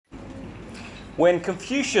When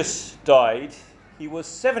Confucius died, he was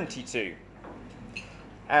 72,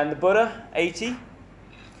 and the Buddha, 80.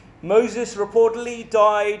 Moses reportedly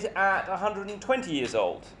died at 120 years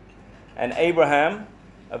old, and Abraham,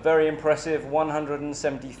 a very impressive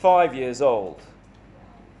 175 years old.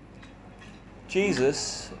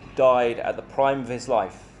 Jesus died at the prime of his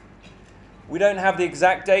life. We don't have the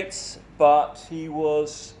exact dates, but he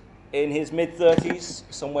was in his mid-30s,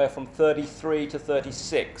 somewhere from 33 to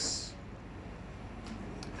 36.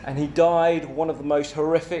 And he died one of the most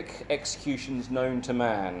horrific executions known to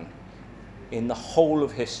man in the whole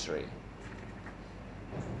of history.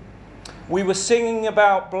 We were singing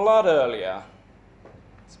about blood earlier.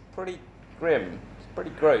 It's pretty grim. It's pretty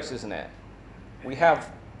gross, isn't it? We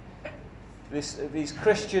have these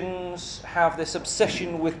Christians have this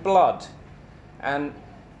obsession with blood. And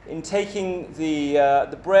in taking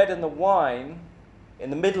the bread and the wine, in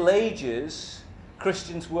the Middle Ages,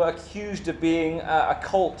 Christians were accused of being a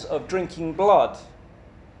cult of drinking blood.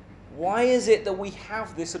 Why is it that we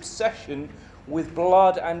have this obsession with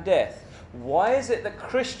blood and death? Why is it that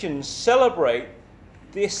Christians celebrate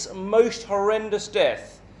this most horrendous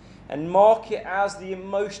death and mark it as the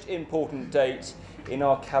most important date in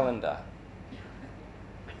our calendar?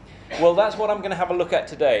 Well, that's what I'm going to have a look at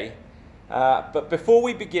today. But before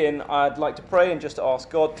we begin, I'd like to pray and just ask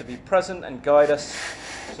God to be present and guide us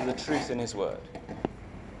to the truth in his word.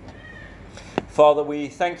 Father, we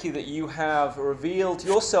thank you that you have revealed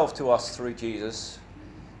yourself to us through Jesus,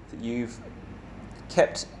 that you've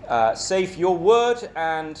kept safe your word,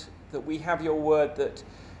 and that we have your word, that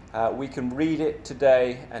we can read it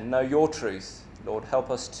today and know your truth. Lord, help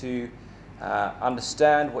us to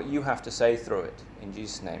understand what you have to say through it. In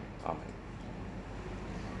Jesus' name, amen.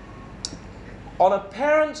 On a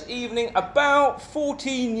parents' evening about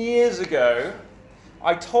 14 years ago,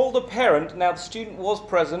 I told a parent, now the student was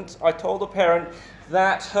present, I told a parent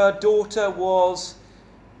that her daughter was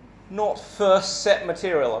not first set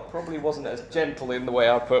material. I probably wasn't as gentle in the way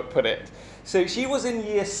I put it. So she was in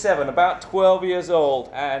year 7, about 12 years old,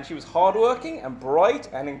 and she was hardworking and bright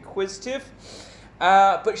and inquisitive,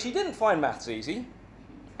 but she didn't find maths easy,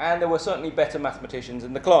 and there were certainly better mathematicians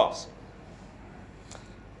in the class.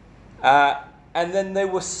 And then they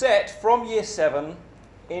were set from year 7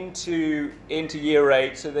 into year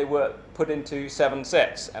 8, so they were put into 7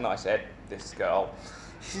 sets. And I said, this girl,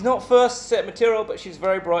 she's not first set material, but she's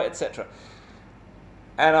very bright, etc.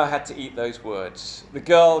 And I had to eat those words. The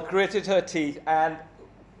girl gritted her teeth and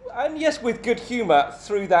yes, with good humour,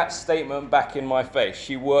 threw that statement back in my face.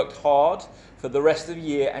 She worked hard for the rest of the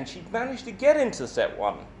year, and she managed to get into set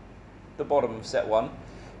 1, the bottom of set 1.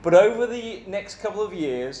 But over the next couple of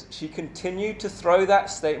years, she continued to throw that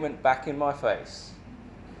statement back in my face.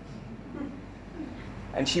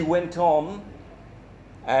 And she went on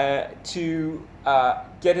to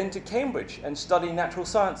get into Cambridge and study natural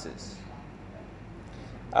sciences.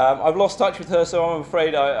 I've lost touch with her, so I'm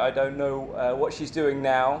afraid I don't know what she's doing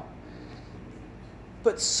now.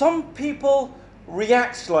 But some people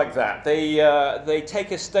react like that. They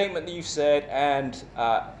take a statement that you said, and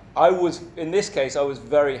in this case, I was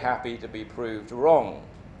very happy to be proved wrong.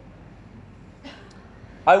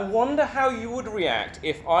 I wonder how you would react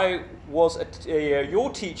if I was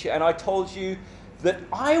your teacher and I told you that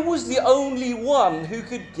I was the only one who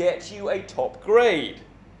could get you a top grade.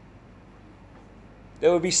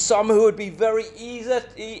 There would be some who would be very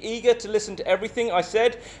eager to listen to everything I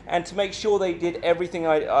said and to make sure they did everything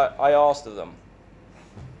I asked of them.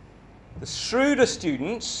 The shrewder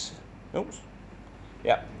students,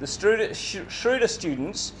 shrewder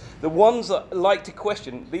students, the ones that like to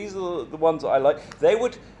question, these are the ones that I like, they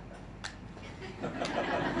would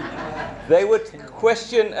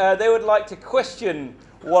like to question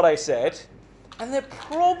what I said, and they'd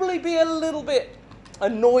probably be a little bit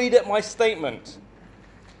annoyed at my statement.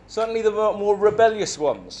 Certainly the more rebellious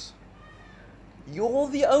ones. You're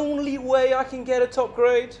the only way I can get a top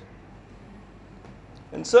grade?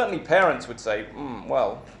 And certainly parents would say,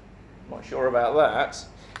 well, not sure about that.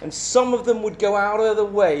 And some of them would go out of their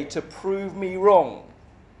way to prove me wrong.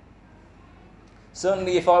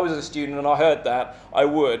 Certainly if I was a student and I heard that, I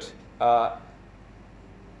would. I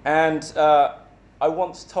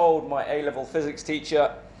once told my A-level physics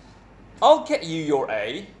teacher, I'll get you your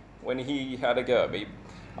A, when he had a go at me.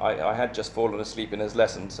 I had just fallen asleep in his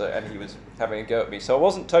lesson, and he was having a go at me. So I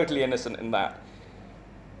wasn't totally innocent in that.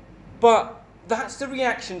 But that's the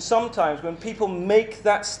reaction sometimes when people make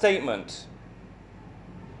that statement.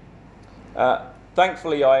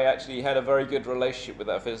 Thankfully, I actually had a very good relationship with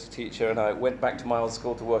that physics teacher, and I went back to my old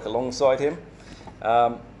school to work alongside him.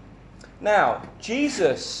 Now,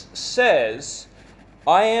 Jesus says,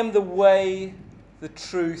 I am the way, the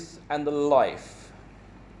truth, and the life.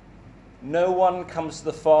 No one comes to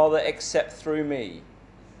the Father except through me.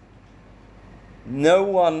 No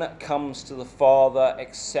one comes to the Father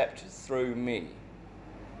except through me.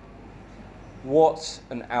 What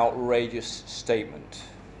an outrageous statement.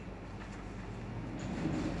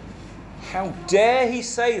 How dare he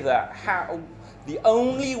say that? How? The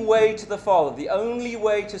only way to the Father, the only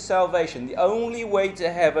way to salvation, the only way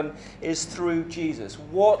to heaven is through Jesus.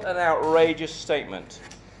 What an outrageous statement.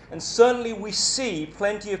 And certainly we see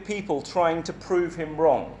plenty of people trying to prove him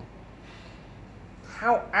wrong.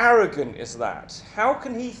 How arrogant is that? How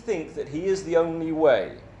can he think that he is the only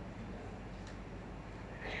way?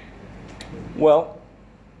 Well,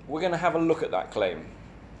 we're going to have a look at that claim.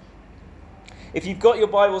 If you've got your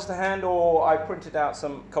Bibles to hand, or I printed out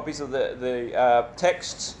some copies of the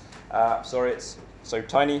texts, sorry it's so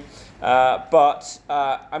tiny, but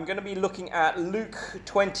I'm going to be looking at Luke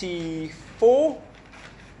 24,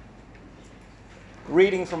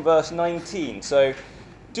 reading from verse 19. So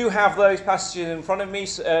do have those passages in front of me,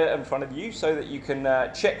 in front of you, so that you can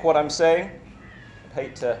check what I'm saying. I'd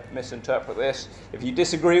hate to misinterpret this. If you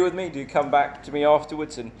disagree with me, do come back to me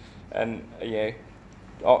afterwards and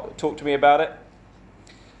talk to me about it.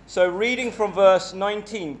 So reading from verse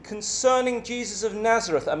 19, concerning Jesus of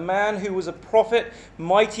Nazareth, a man who was a prophet,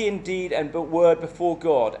 mighty in deed and word before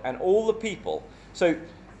God and all the people. So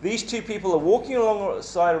these two people are walking along the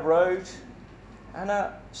side of the road, and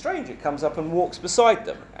a stranger comes up and walks beside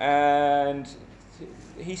them. And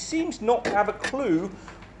he seems not to have a clue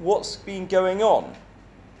what's been going on.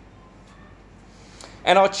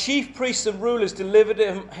 And our chief priests and rulers delivered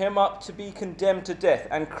him up to be condemned to death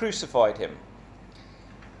and crucified him.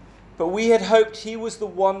 But we had hoped he was the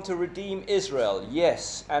one to redeem Israel.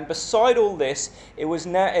 Yes, and beside all this, it is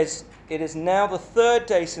now the third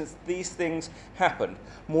day since these things happened.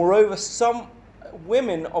 Moreover, some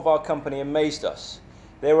women of our company amazed us.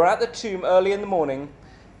 They were at the tomb early in the morning,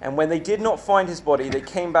 and when they did not find his body, they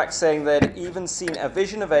came back saying they had even seen a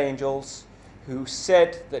vision of angels who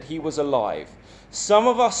said that he was alive. Some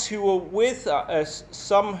of us who were with us,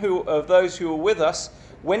 of those who were with us,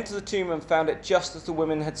 went to the tomb and found it just as the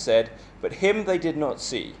women had said, but him they did not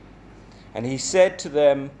see. And he said to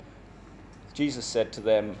them, Jesus said to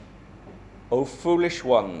them, O foolish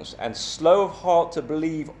ones, and slow of heart to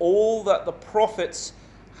believe all that the prophets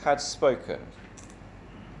had spoken.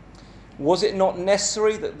 Was it not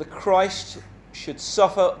necessary that the Christ should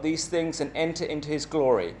suffer these things and enter into his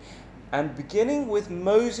glory? And beginning with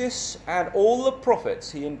Moses and all the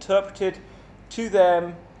prophets, he interpreted to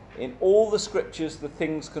them in all the scriptures the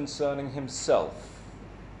things concerning himself.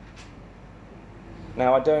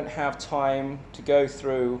 Now, I don't have time to go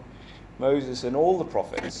through Moses and all the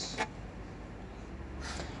prophets.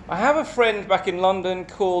 I have a friend back in London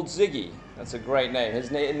called Ziggy. That's a great name.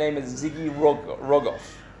 His name is Ziggy Rogoff.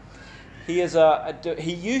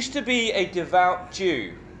 He used to be a devout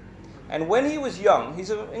Jew. And when he was young, he's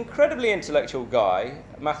an incredibly intellectual guy,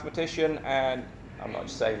 a mathematician, and I'm not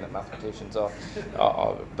just saying that mathematicians are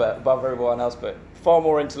above everyone else, but far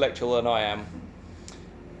more intellectual than I am.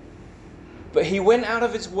 But he went out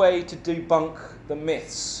of his way to debunk the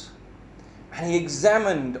myths. And he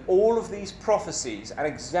examined all of these prophecies and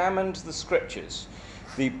examined the scriptures,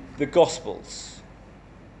 the Gospels.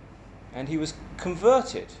 And he was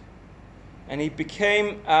converted. And he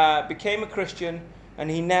became a Christian,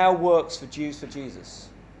 and he now works for Jews for Jesus.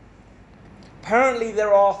 Apparently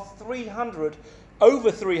there are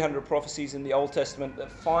over 300 prophecies in the Old Testament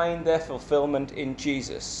that find their fulfillment in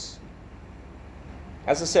Jesus.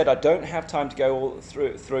 As I said, I don't have time to go all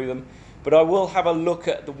through them, but I will have a look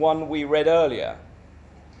at the one we read earlier.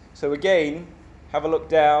 So again, have a look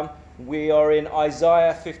down. We are in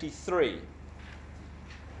Isaiah 53.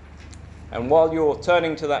 And while you're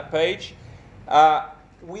turning to that page,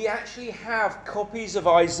 we actually have copies of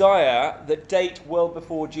Isaiah that date well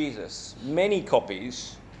before Jesus. Many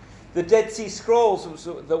copies. The Dead Sea Scrolls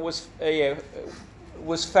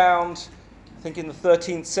was found, I think, in the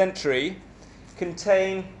 13th century,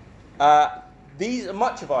 contain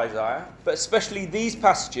much of Isaiah, but especially these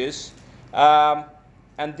passages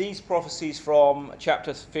and these prophecies from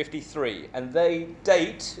chapter 53. And they've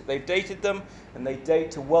dated them, and they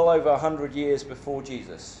date to well over 100 years before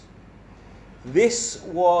Jesus. This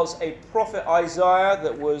was a prophet Isaiah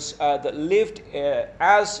that lived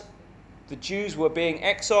as the Jews were being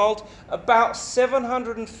exiled about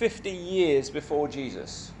 750 years before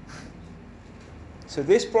Jesus. So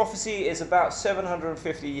this prophecy is about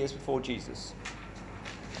 750 years before Jesus.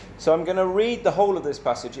 So I'm going to read the whole of this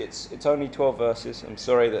passage. It's only 12 verses. I'm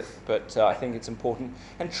sorry, but I think it's important.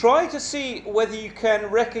 And try to see whether you can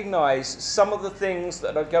recognize some of the things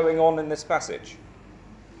that are going on in this passage.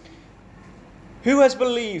 Who has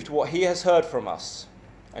believed what he has heard from us?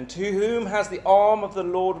 And to whom has the arm of the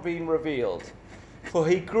Lord been revealed? For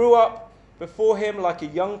he grew up before him like a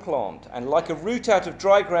young plant, and like a root out of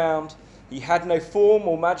dry ground. He had no form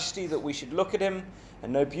or majesty that we should look at him,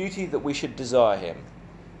 and no beauty that we should desire him.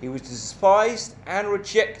 He was despised and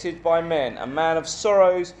rejected by men, a man of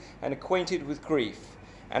sorrows and acquainted with grief,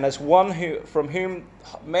 and as one from whom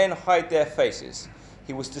men hide their faces.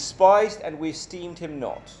 He was despised, and we esteemed him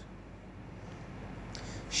not.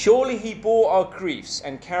 Surely he bore our griefs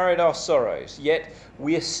and carried our sorrows, yet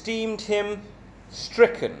we esteemed him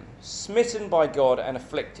stricken, smitten by God, and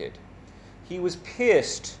afflicted. He was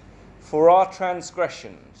pierced for our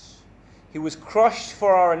transgressions. He was crushed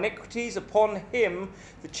for our iniquities. Upon him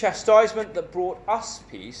the chastisement that brought us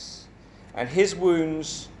peace, and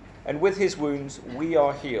with his wounds we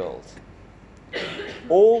are healed.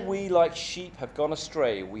 All we like sheep have gone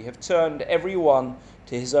astray. We have turned every one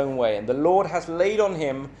to his own way, and the Lord has laid on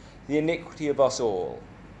him the iniquity of us all.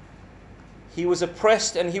 He was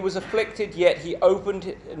oppressed and he was afflicted, yet he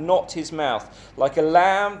opened not his mouth. Like a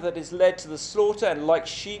lamb that is led to the slaughter, and like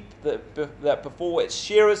sheep that before its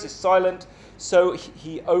shearers is silent, so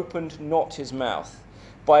he opened not his mouth.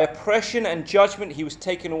 By oppression and judgment he was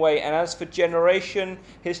taken away. And as for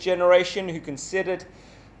his generation, who considered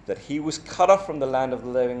that he was cut off from the land of the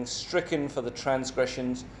living, stricken for the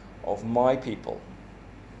transgressions of my people.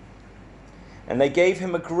 And they gave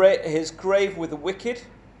him his grave with the wicked,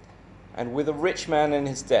 and with a rich man in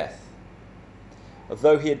his death,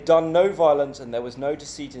 although he had done no violence and there was no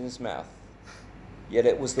deceit in his mouth. Yet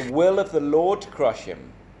it was the will of the Lord to crush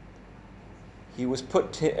him. He has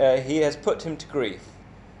put him to grief.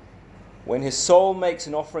 When his soul makes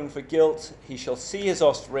an offering for guilt, he shall see his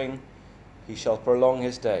offspring, he shall prolong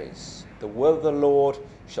his days. The will of the Lord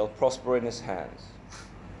shall prosper in his hands.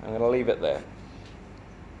 I'm going to leave it there.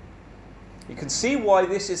 You can see why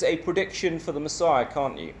this is a prediction for the Messiah,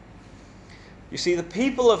 can't you? You see, the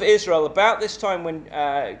people of Israel, about this time when,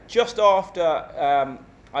 just after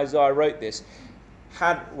Isaiah wrote this,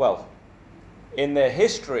 in their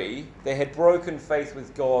history, they had broken faith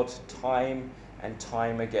with God time and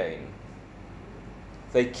time again.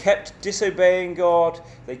 They kept disobeying God,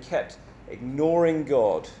 they kept ignoring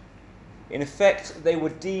God. In effect, they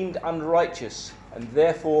were deemed unrighteous and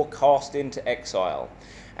therefore cast into exile.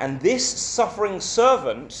 And this suffering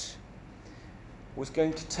servant was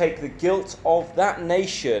going to take the guilt of that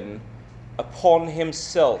nation upon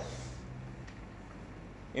himself.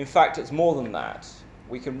 In fact, it's more than that.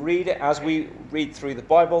 We can read it as we read through the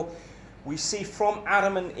Bible. We see from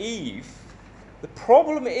Adam and Eve, the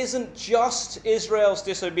problem isn't just Israel's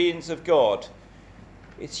disobedience of God,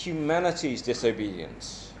 it's humanity's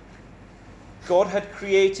disobedience. God had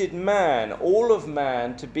created man, all of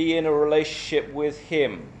man, to be in a relationship with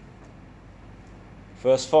him.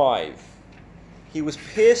 Verse 5. He was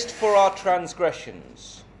pierced for our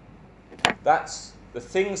transgressions. That's the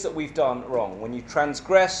things that we've done wrong. When you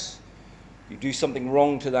transgress, you do something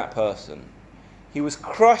wrong to that person. He was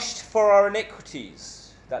crushed for our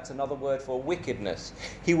iniquities. That's another word for wickedness.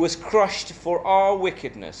 He was crushed for our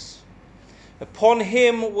wickedness. Upon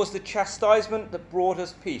him was the chastisement that brought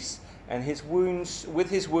us peace, and with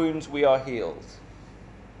his wounds we are healed.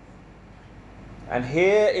 And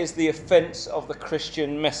here is the offense of the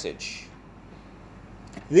Christian message.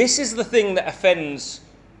 This is the thing that offends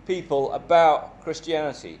people about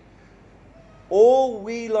Christianity. All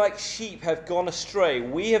we like sheep have gone astray.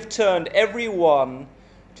 We have turned every one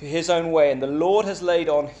to his own way, and the Lord has laid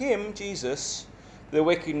on him, Jesus, the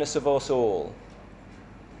wickedness of us all.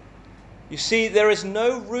 You see, there is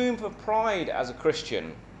no room for pride as a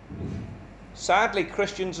Christian. Sadly,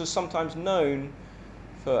 Christians are sometimes known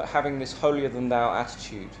for having this holier-than-thou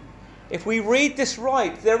attitude. If we read this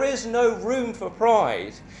right, there is no room for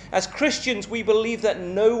pride. As Christians, we believe that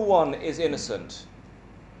no one is innocent.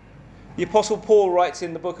 The Apostle Paul writes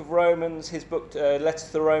in the book of Romans, his book, letter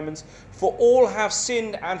to the Romans, "For all have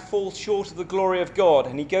sinned and fall short of the glory of God."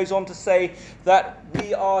 And he goes on to say that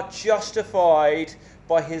we are justified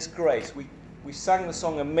by his grace. We sang the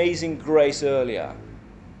song Amazing Grace earlier.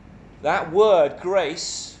 That word,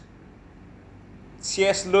 grace,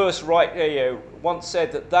 C.S. Lewis once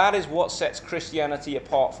said that is what sets Christianity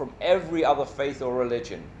apart from every other faith or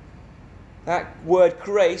religion. That word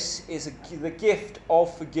grace is the gift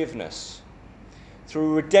of forgiveness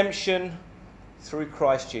through redemption through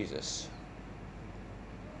Christ Jesus.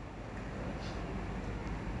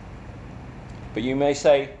 But you may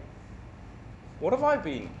say, What have I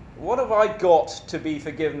been? What have I got to be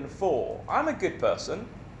forgiven for? I'm a good person.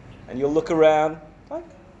 And you'll look around like,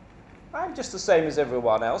 I'm just the same as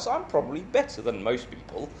everyone else. I'm probably better than most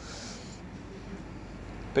people.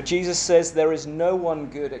 But Jesus says there is no one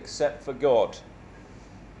good except for God.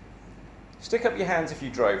 Stick up your hands if you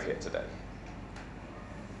drove here today.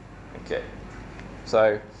 Okay.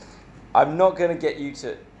 So I'm not going to get you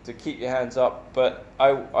to keep your hands up, but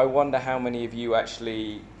I wonder how many of you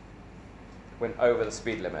actually went over the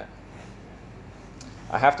speed limit.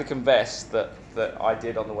 I have to confess that I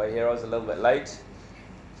did on the way here. I was a little bit late.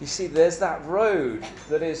 You see, there's that road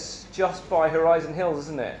that is just by Horizon Hills,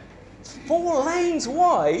 isn't it? It's 4 lanes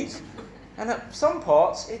wide, and at some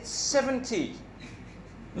parts it's 70.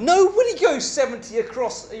 Nobody goes 70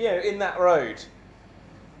 across, in that road.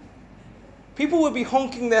 People would be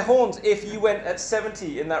honking their horns if you went at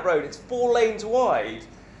 70 in that road. It's 4 lanes wide,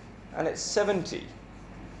 and it's 70.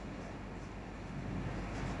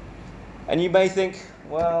 And you may think,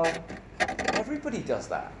 well, everybody does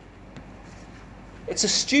that. It's a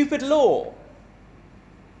stupid law.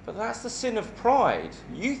 But that's the sin of pride.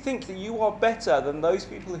 You think that you are better than those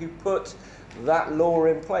people who put that law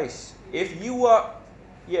in place. If you were,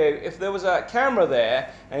 if there was a camera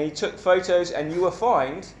there and he took photos and you were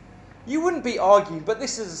fined, you wouldn't be arguing, but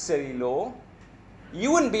this is a silly law.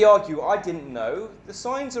 You wouldn't be arguing, I didn't know. The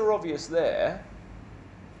signs are obvious there.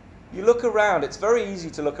 You look around, it's very easy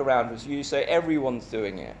to look around as you say everyone's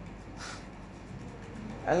doing it.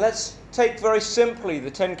 And let's take very simply the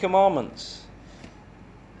 10 Commandments.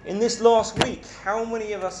 In this last week, how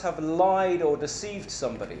many of us have lied or deceived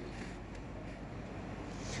somebody?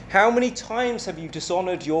 How many times have you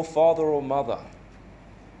dishonored your father or mother?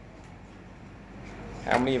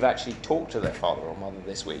 How many have actually talked to their father or mother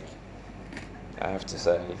this week? I have to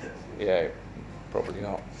say, probably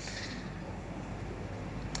not.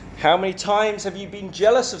 How many times have you been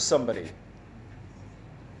jealous of somebody?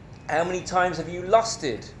 How many times have you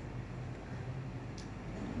lusted?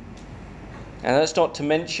 And that's not to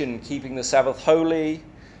mention keeping the Sabbath holy,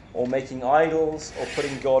 or making idols, or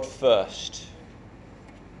putting God first.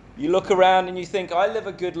 You look around and you think, I live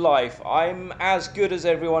a good life. I'm as good as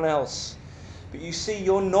everyone else. But you see,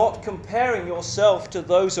 you're not comparing yourself to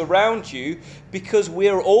those around you, because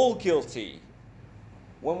we're all guilty.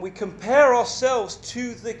 When we compare ourselves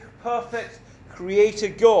to the perfect Creator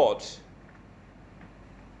God,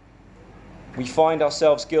 we find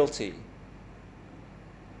ourselves guilty.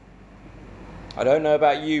 I don't know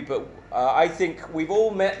about you, but I think we've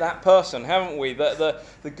all met that person, haven't we? The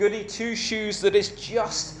goody two-shoes that is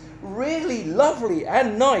just really lovely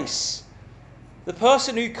and nice. The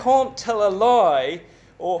person who can't tell a lie,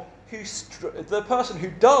 or the person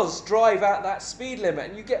who does drive at that speed limit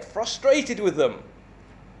and you get frustrated with them.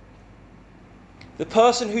 The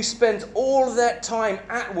person who spends all of that time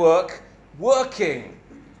at work working.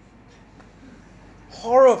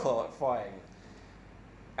 Horrifying.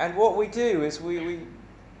 And what we do is we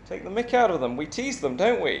take the mick out of them. We tease them,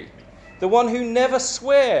 don't we? The one who never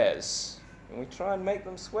swears, and we try and make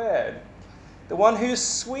them swear. The one who's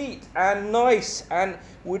sweet and nice and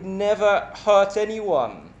would never hurt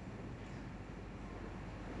anyone.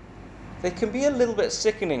 They can be a little bit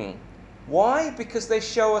sickening. Why? Because they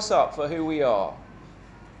show us up for who we are.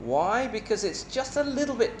 Why? Because it's just a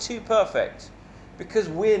little bit too perfect. Because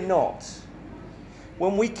we're not.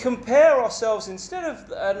 When we compare ourselves instead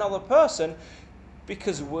of another person,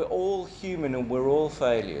 because we're all human and we're all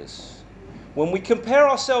failures. When we compare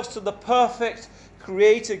ourselves to the perfect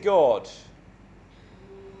Creator God,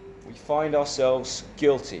 we find ourselves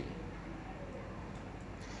guilty.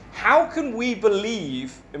 How can we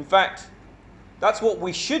believe, in fact, that's what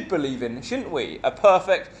we should believe in, shouldn't we? A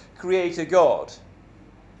perfect Creator God.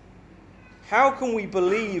 How can we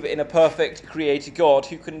believe in a perfect Creator God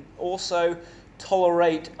who can also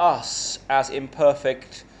tolerate us as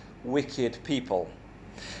imperfect, wicked people?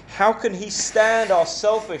 How can He stand our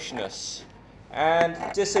selfishness and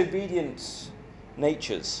disobedient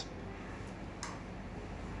natures?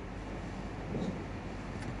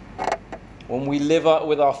 When we live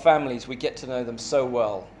with our families, we get to know them so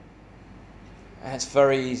well. And it's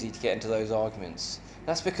very easy to get into those arguments.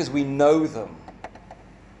 That's because we know them.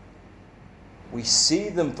 We see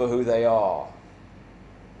them for who they are.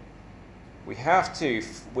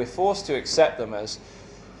 We're forced to accept them as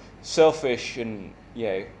selfish and,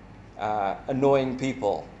 annoying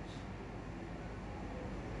people.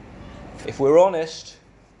 If we're honest,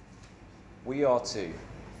 we are too.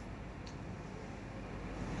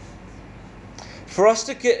 For us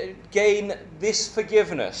to gain this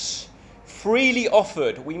forgiveness freely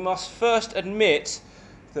offered, we must first admit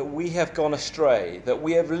that we have gone astray, that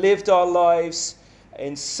we have lived our lives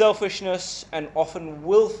in selfishness and often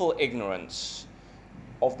willful ignorance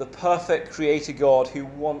of the perfect Creator God who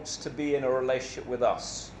wants to be in a relationship with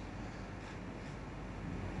us.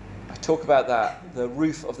 I talk about that, the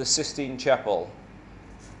roof of the Sistine Chapel,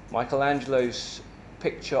 Michelangelo's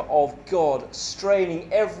picture of God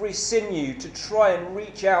straining every sinew to try and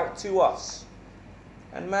reach out to us.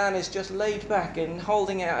 And man is just laid back and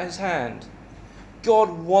holding out his hand. God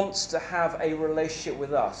wants to have a relationship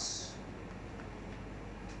with us.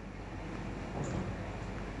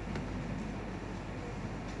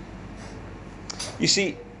 You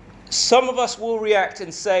see, some of us will react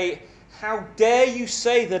and say, "How dare you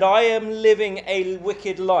say that I am living a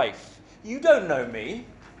wicked life? You don't know me."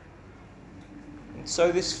 And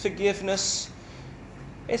so this forgiveness,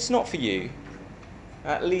 it's not for you.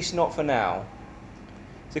 At least not for now.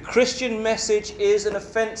 The Christian message is an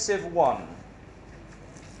offensive one.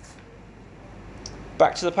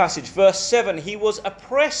 Back to the passage, verse 7, he was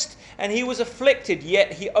oppressed and he was afflicted,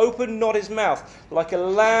 yet he opened not his mouth. Like a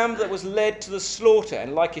lamb that was led to the slaughter,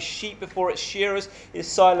 and like a sheep before its shearers is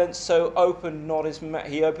silent, so he opened not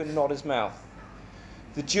his mouth.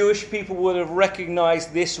 The Jewish people would have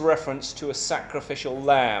recognized this reference to a sacrificial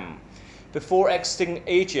lamb. Before exiting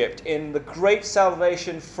Egypt, in the great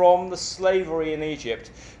salvation from the slavery in Egypt,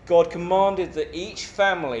 God commanded that each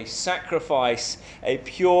family sacrifice a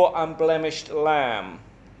pure, unblemished lamb.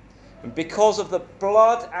 And because of the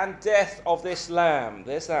blood and death of this lamb,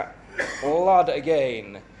 there's that blood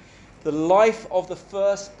again, the life of the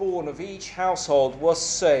firstborn of each household was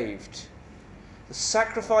saved. The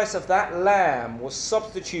sacrifice of that lamb was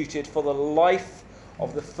substituted for the life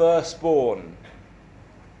of the firstborn.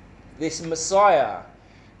 This Messiah,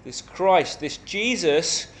 this Christ, this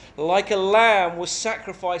Jesus, like a lamb, was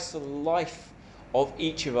sacrificed for the life of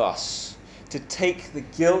each of us, to take the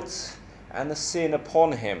guilt and the sin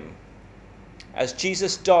upon him. As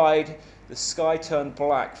Jesus died, the sky turned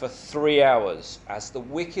black for 3 hours, as the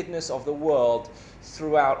wickedness of the world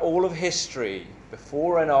throughout all of history,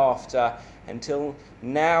 before and after, until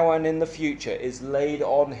now and in the future, is laid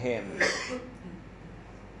on him.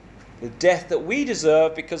 The death that we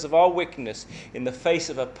deserve because of our wickedness in the face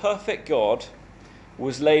of a perfect God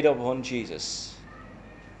was laid upon Jesus.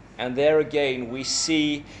 And there again we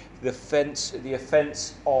see the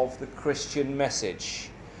offense of the Christian message.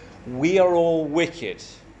 We are all wicked.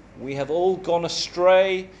 We have all gone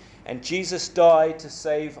astray, and Jesus died to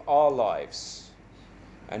save our lives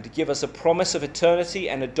and to give us a promise of eternity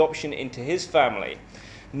and adoption into his family.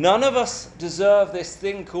 None of us deserve this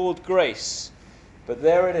thing called grace, but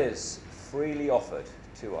there it is, freely offered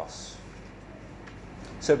to us.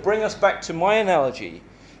 So bring us back to my analogy.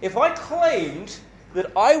 If I claimed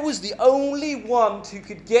that I was the only one who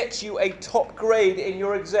could get you a top grade in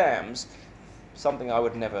your exams, something I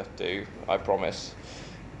would never do, I promise,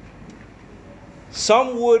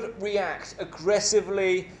 some would react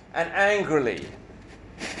aggressively and angrily.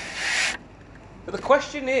 But the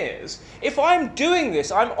question is, if I'm doing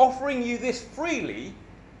this, I'm offering you this freely,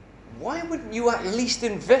 why wouldn't you at least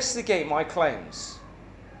investigate my claims?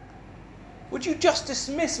 Would you just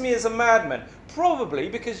dismiss me as a madman? Probably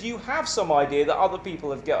because you have some idea that other people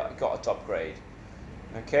have got a top grade.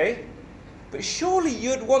 Okay? But surely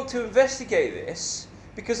you'd want to investigate this,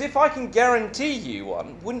 because if I can guarantee you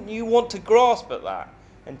one, wouldn't you want to grasp at that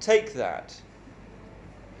and take that?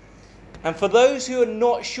 And for those who are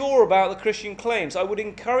not sure about the Christian claims, I would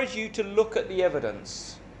encourage you to look at the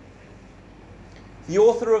evidence. The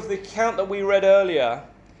author of the account that we read earlier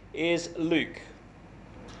is Luke.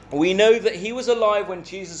 We know that he was alive when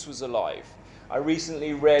Jesus was alive. I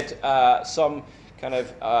recently read some kind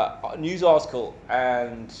of news article,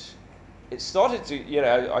 and it started to,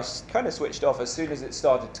 I kind of switched off as soon as it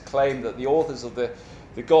started to claim that the authors of the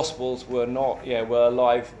Gospels were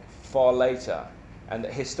alive far later, and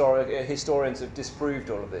that historians have disproved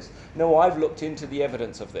all of this. No, I've looked into the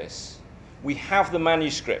evidence of this. We have the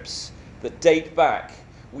manuscripts that date back.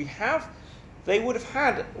 They would have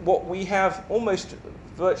had what we have, almost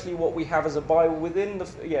virtually what we have as a Bible within the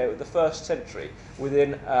first century,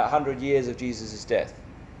 within 100 years of Jesus' death.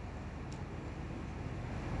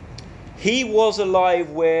 He was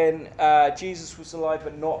alive when Jesus was alive,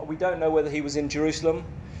 but we don't know whether he was in Jerusalem.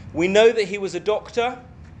 We know that he was a doctor,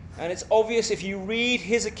 and it's obvious if you read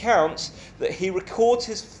his accounts that he records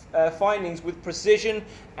his findings with precision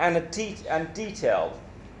and detail.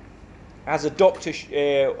 As a doctor,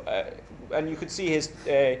 and you could see his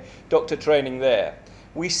doctor training there.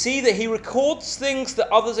 We see that he records things that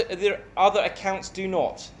other accounts do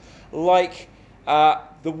not, like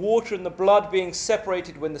the water and the blood being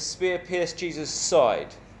separated when the spear pierced Jesus'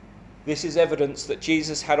 side. This is evidence that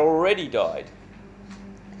Jesus had already died.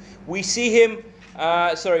 We see him, he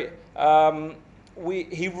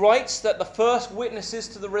writes that the first witnesses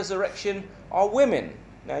to the resurrection are women.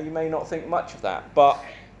 Now, you may not think much of that, but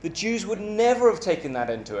the Jews would never have taken that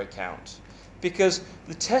into account because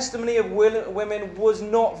the testimony of women was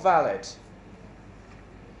not valid.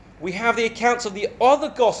 We have the accounts of the other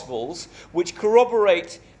Gospels which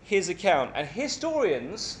corroborate his account, and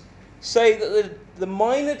historians say that the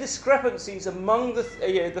minor discrepancies among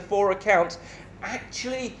the four accounts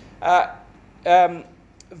actually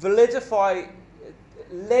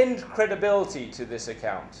lend credibility to this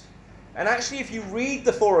account. And actually, if you read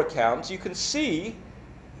the four accounts, you can see,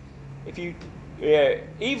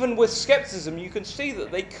 even with skepticism, you can see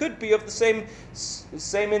that they could be of the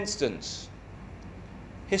same instance.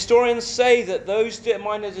 Historians say that those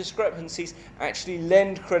minor discrepancies actually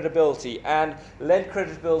lend credibility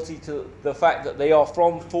to the fact that they are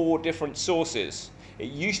from four different sources.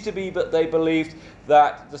 It used to be that they believed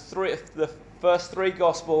that the first three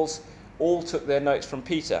Gospels all took their notes from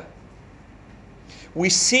Peter. We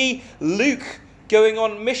see Luke going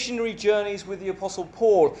on missionary journeys with the Apostle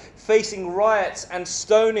Paul, facing riots and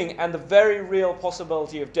stoning and the very real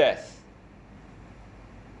possibility of death.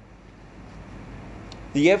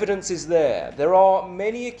 The evidence is there. There are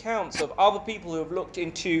many accounts of other people who have looked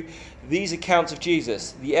into these accounts of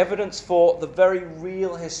Jesus, the evidence for the very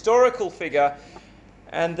real historical figure,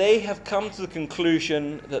 and they have come to the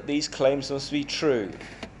conclusion that these claims must be true.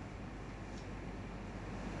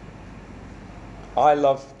 I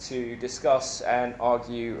love to discuss and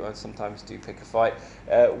argue, and sometimes do pick a fight,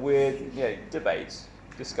 with debates,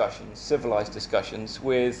 discussions, civilized discussions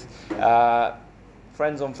with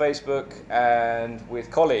friends on Facebook and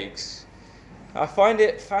with colleagues. I find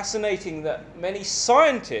it fascinating that many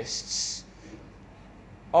scientists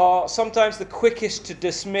are sometimes the quickest to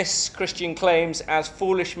dismiss Christian claims as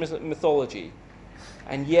foolish mythology,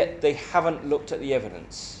 and yet they haven't looked at the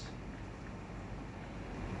evidence.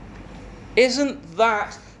 Isn't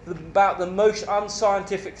that about the most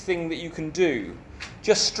unscientific thing that you can do?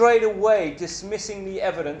 Just straight away dismissing the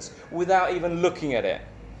evidence without even looking at it.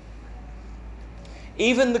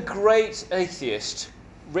 Even the great atheist,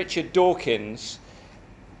 Richard Dawkins,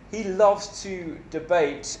 he loves to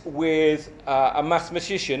debate with a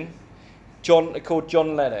mathematician called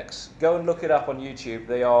John Lennox. Go and look it up on YouTube.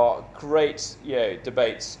 They are great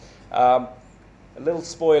debates. A little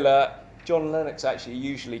spoiler, John Lennox actually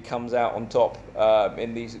usually comes out on top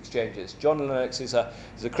in these exchanges. John Lennox is a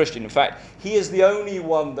Christian. In fact, he is the only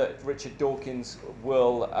one that Richard Dawkins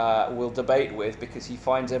will debate with, because he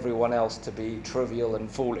finds everyone else to be trivial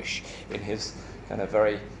and foolish in his kind of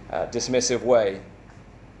very dismissive way.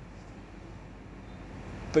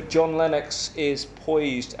 But John Lennox is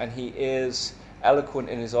poised and he is eloquent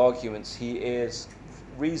in his arguments. He is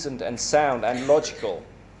reasoned and sound and logical.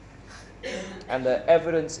 And the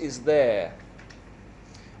evidence is there.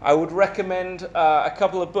 I would recommend a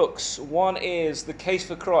couple of books. One is The Case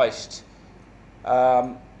for Christ.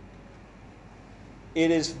 It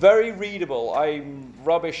is very readable. I'm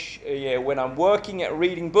rubbish when I'm working at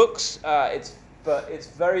reading books, but it's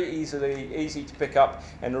very easy to pick up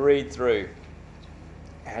and read through.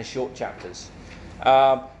 It has short chapters.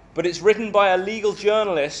 But it's written by a legal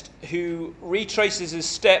journalist who retraces his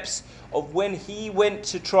steps of when he went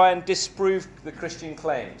to try and disprove the Christian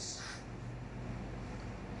claims.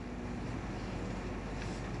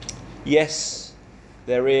 Yes,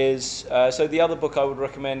 there is. So the other book I would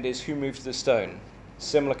recommend is Who Moved the Stone?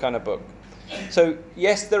 Similar kind of book. So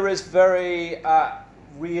yes, there is very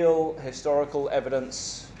real historical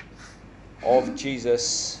evidence of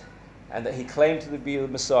Jesus and that he claimed to be the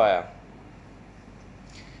Messiah.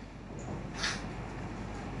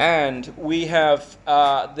 And we have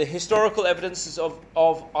the historical evidences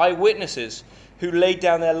of eyewitnesses who laid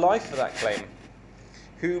down their life for that claim,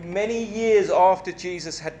 who many years after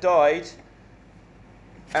Jesus had died,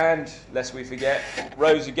 and, lest we forget,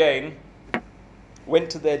 rose again, went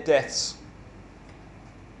to their deaths,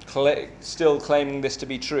 still claiming this to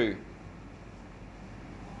be true.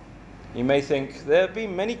 You may think there have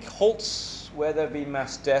been many cults where there have been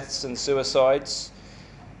mass deaths and suicides.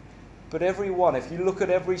 But every one, if you look at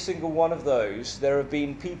every single one of those, there have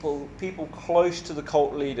been people close to the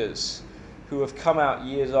cult leaders who have come out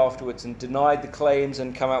years afterwards and denied the claims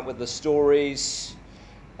and come out with the stories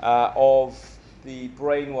of the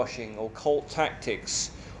brainwashing or cult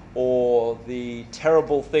tactics or the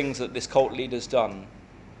terrible things that this cult leader's done.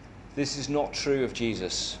 This is not true of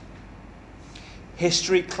Jesus.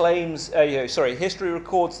 History records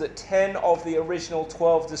that 10 of the original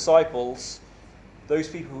 12 disciples, those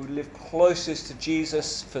people who lived closest to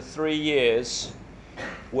Jesus for 3 years,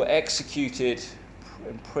 were executed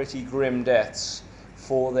in pretty grim deaths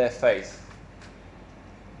for their faith.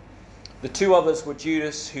 The 2 others were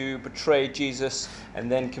Judas, who betrayed Jesus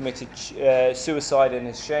and then committed suicide in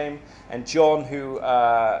his shame, and John, who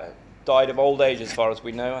died of old age, as far as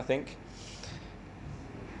we know, I think.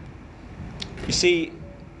 You see,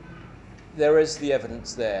 there is the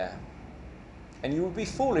evidence there, and you would be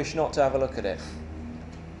foolish not to have a look at it.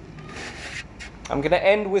 I'm going to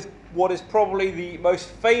end with what is probably the most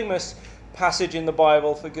famous passage in the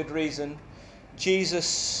Bible, for good reason.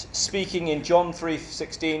 Jesus speaking in John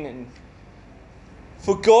 3:16, and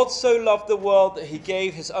 "For God so loved the world that he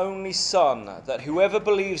gave his only Son, that whoever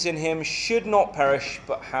believes in him should not perish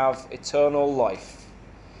but have eternal life.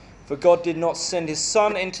 For God did not send his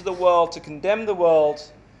Son into the world to condemn the world,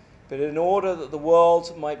 but in order that the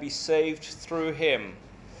world might be saved through him.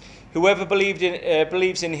 Whoever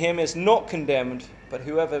believes in him is not condemned, but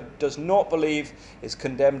whoever does not believe is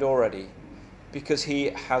condemned already, because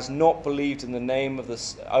he has not believed in the name of the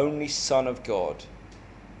only Son of God."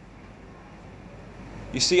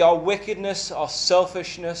 You see, our wickedness, our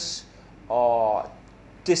selfishness, our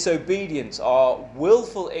disobedience, our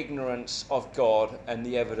willful ignorance of God and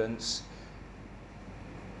the evidence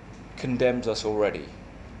condemns us already.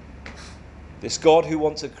 This God who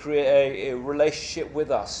wants to create a relationship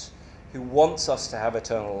with us, who wants us to have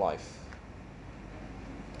eternal life.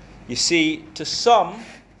 You see, to some,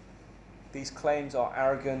 these claims are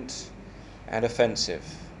arrogant and offensive.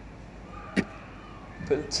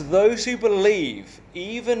 But to those who believe,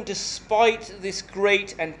 even despite this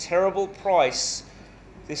great and terrible price,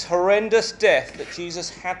 this horrendous death that Jesus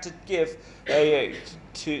had to give,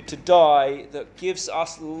 to die, that gives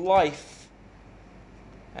us life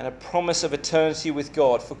and a promise of eternity with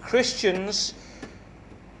God. For Christians,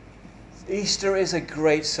 Easter is a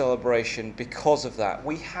great celebration because of that.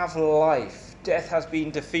 We have life. Death has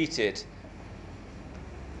been defeated.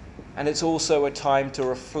 And it's also a time to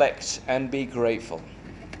reflect and be grateful.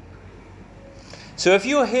 So if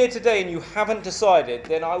you're here today and you haven't decided,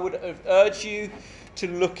 then I would urge you to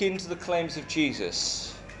look into the claims of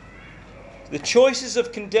Jesus. The choices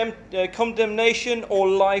of condemnation or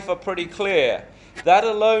life are pretty clear. That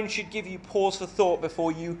alone should give you pause for thought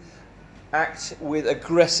before you act with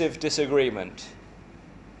aggressive disagreement.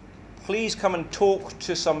 Please come and talk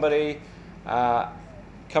to somebody.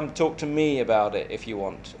 Come talk to me about it if you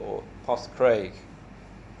want, or Pastor Craig.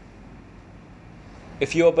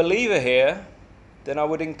 If you're a believer here, then I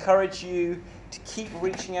would encourage you to keep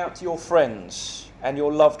reaching out to your friends and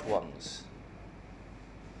your loved ones.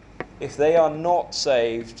 If they are not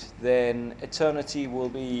saved, then eternity will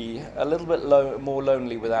be a little bit more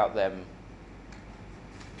lonely without them.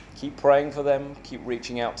 Keep praying for them, keep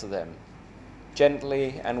reaching out to them,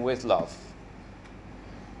 gently and with love.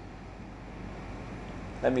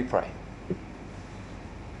 Let me pray.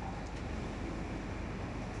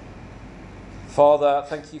 Father,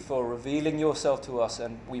 thank you for revealing yourself to us,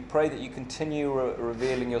 and we pray that you continue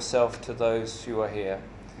revealing yourself to those who are here.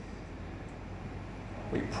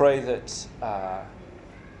 We pray that that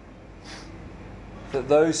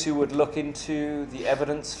those who would look into the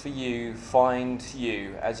evidence for you find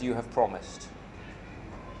you as you have promised.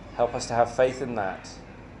 Help us to have faith in that.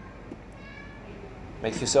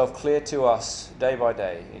 Make yourself clear to us day by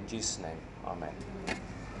day. In Jesus' name, amen.